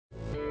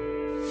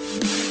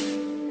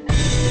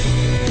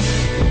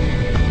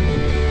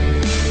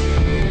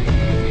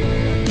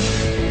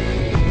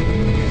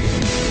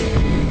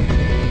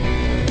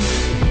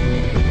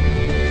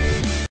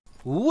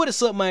What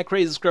is up, my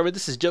crazy subscriber?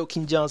 This is Joe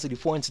King John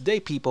 84, and today,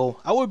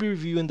 people, I will be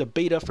reviewing the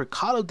beta for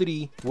Call of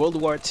Duty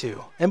World War II.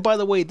 And by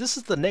the way, this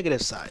is the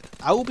negative side.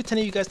 I will be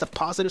telling you guys the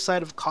positive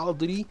side of Call of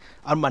Duty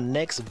on my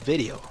next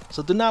video.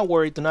 So do not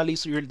worry, do not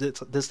leave your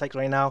dislike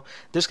right now.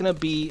 There's gonna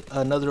be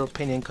another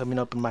opinion coming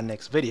up in my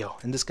next video,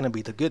 and this is gonna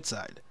be the good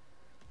side.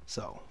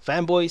 So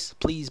fanboys,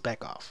 please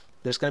back off.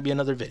 There's gonna be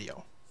another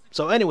video.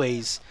 So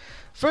anyways,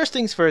 first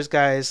things first,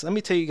 guys, let me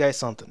tell you guys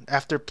something.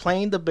 After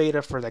playing the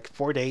beta for like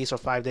 4 days or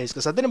 5 days,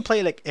 because I didn't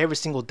play like every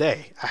single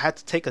day, I had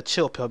to take a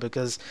chill pill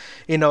because,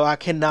 you know, I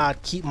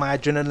cannot keep my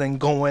adrenaline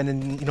going,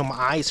 and, you know, my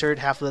eyes hurt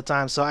half of the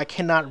time, so I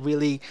cannot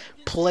really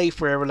play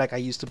forever like I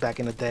used to back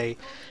in the day.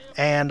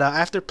 And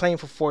after playing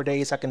for 4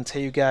 days, I can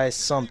tell you guys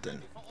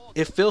something.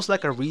 It feels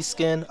like a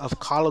reskin of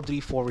Call of Duty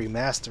 4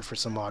 Remaster for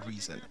some odd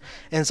reason.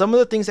 And some of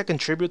the things that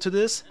contribute to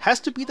this has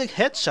to be the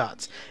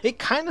headshots. It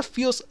kind of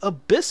feels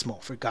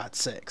abysmal, for God's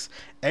sakes.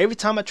 Every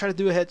time I try to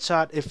do a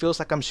headshot, it feels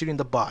like I'm shooting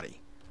the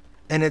body.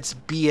 And it's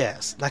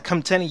BS. Like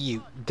I'm telling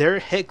you, they're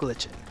head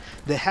glitching.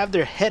 They have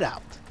their head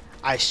out.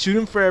 I shoot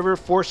them forever,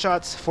 4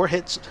 shots, 4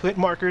 hit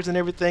markers and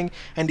everything,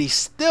 and they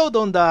still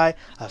don't die.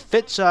 A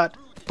fit shot,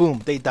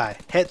 boom, they die.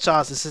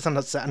 Headshots, this is on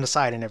the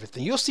side and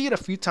everything. You'll see it a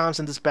few times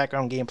in this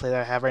background gameplay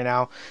that I have right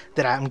now,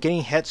 that I'm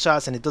getting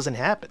headshots and it doesn't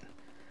happen.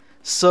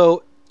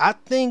 So I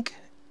think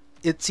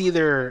it's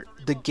either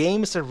the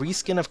game is a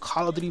reskin of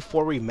Call of Duty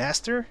 4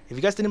 Remaster. If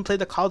you guys didn't play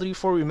the Call of Duty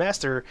 4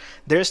 Remaster,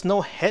 there's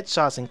no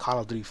headshots in Call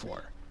of Duty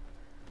 4.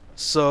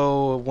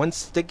 So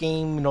once the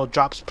game, you know,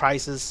 drops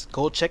prices,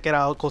 go check it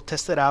out, go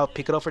test it out,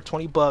 pick it up for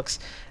 20 bucks,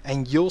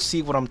 and you'll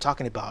see what I'm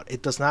talking about.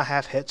 It does not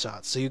have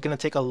headshots, so you're gonna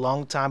take a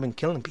long time in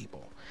killing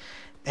people.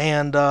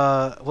 And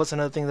what's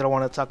another thing that I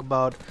want to talk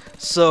about?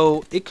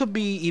 So it could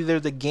be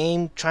either the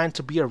game trying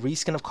to be a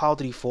reskin of Call of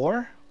Duty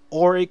 4,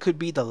 or it could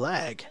be the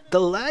lag.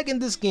 The lag in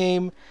this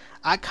game,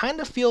 I kind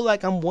of feel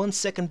like I'm 1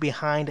 second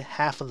behind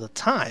half of the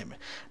time.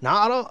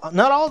 Not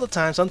all the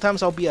time.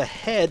 Sometimes I'll be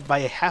ahead by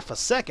half a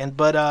second,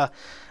 but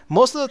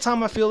most of the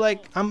time I feel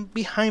like I'm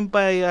behind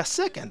by a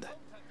second,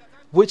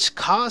 which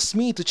caused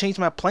me to change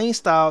my playing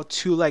style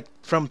to like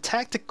from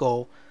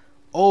tactical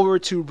over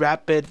to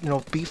rapid, you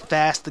know, be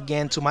fast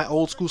again, to my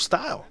old school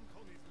style.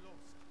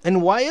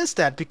 And why is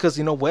that? Because,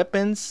 you know,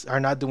 weapons are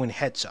not doing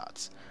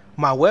headshots.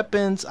 My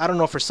weapons, I don't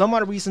know, for some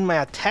odd reason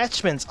my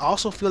attachments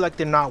also feel like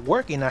they're not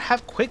working. I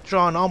have quick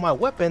draw on all my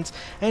weapons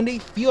and they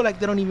feel like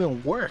they don't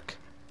even work.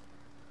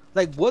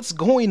 Like, what's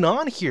going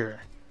on here?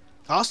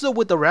 Also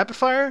with the rapid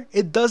fire,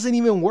 it doesn't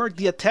even work,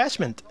 the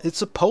attachment. It's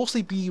supposed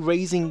to be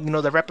raising, you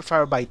know, the rapid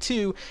fire by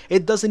 2.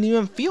 It doesn't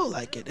even feel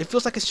like it. It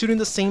feels like it's shooting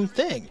the same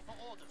thing.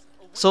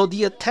 So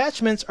the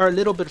attachments are a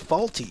little bit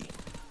faulty.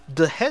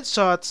 The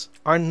headshots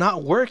are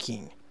not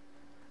working.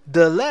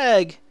 The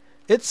lag,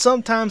 it's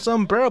sometimes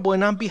unbearable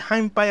and I'm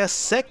behind by a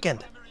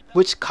second,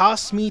 which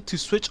caused me to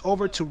switch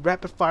over to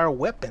rapid fire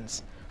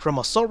weapons, from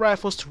assault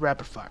rifles to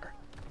rapid fire.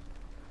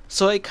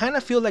 So it kind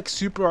of feels like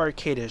super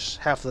arcade-ish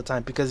half of the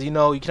time, because, you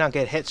know, you cannot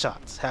get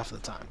headshots half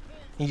of the time.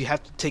 And you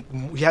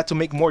have to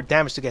make more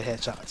damage to get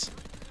headshots.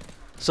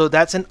 So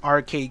that's an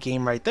arcade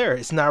game right there.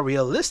 It's not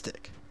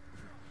realistic.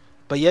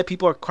 But yet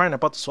people are crying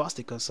about the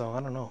swastika, so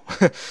I don't know.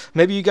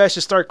 Maybe you guys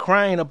should start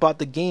crying about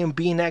the game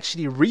being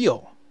actually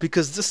real,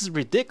 because this is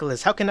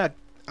ridiculous. How can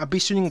I be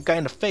shooting a guy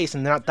in the face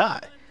and not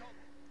die?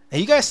 And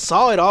you guys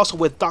saw it also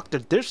with Dr.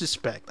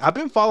 Disrespect. I've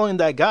been following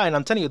that guy, and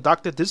I'm telling you,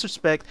 Dr.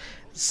 Disrespect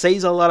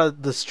says a lot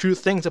of the true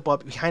things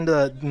about behind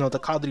the, you know, the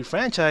Call of Duty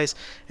franchise,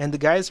 and the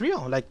guy is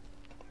real. Like,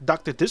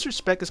 Dr.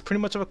 Disrespect is pretty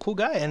much of a cool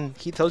guy, and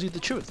he tells you the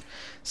truth.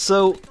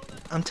 So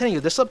I'm telling you,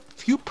 there's a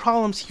few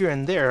problems here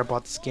and there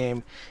about this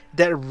game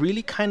that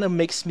really kind of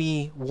makes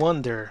me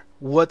wonder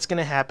what's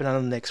gonna happen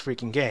on the next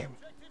freaking game.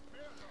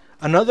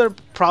 Another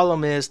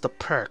problem is the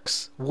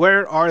perks.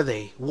 Where are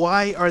they?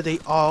 Why are they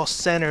all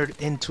centered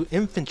into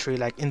infantry,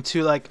 like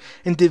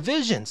in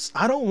divisions?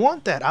 I don't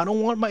want that. I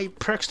don't want my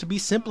perks to be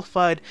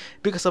simplified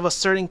because of a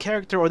certain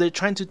character, or they're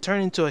trying to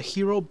turn into a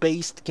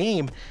hero-based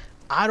game.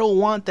 I don't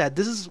want that.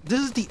 This is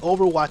the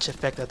Overwatch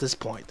effect at this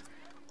point.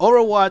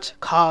 Overwatch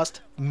caused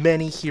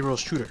many hero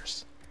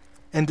shooters,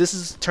 and this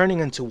is turning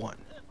into one.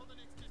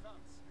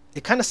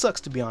 It kind of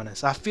sucks, to be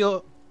honest. I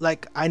feel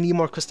like I need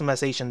more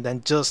customization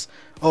than just,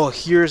 oh,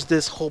 here's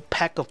this whole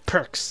pack of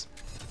perks.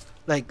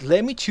 Like,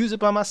 let me choose it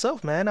by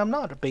myself, man. I'm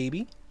not a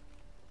baby.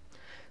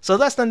 So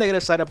that's the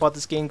negative side about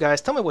this game,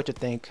 guys. Tell me what you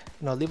think.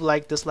 You know, leave a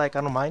like, dislike,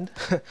 I don't mind.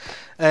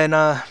 And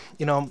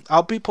you know,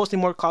 I'll be posting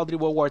more Call of Duty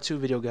World War II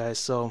video, guys.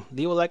 So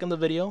leave a like on the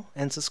video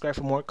and subscribe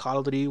for more Call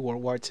of Duty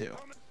World War II.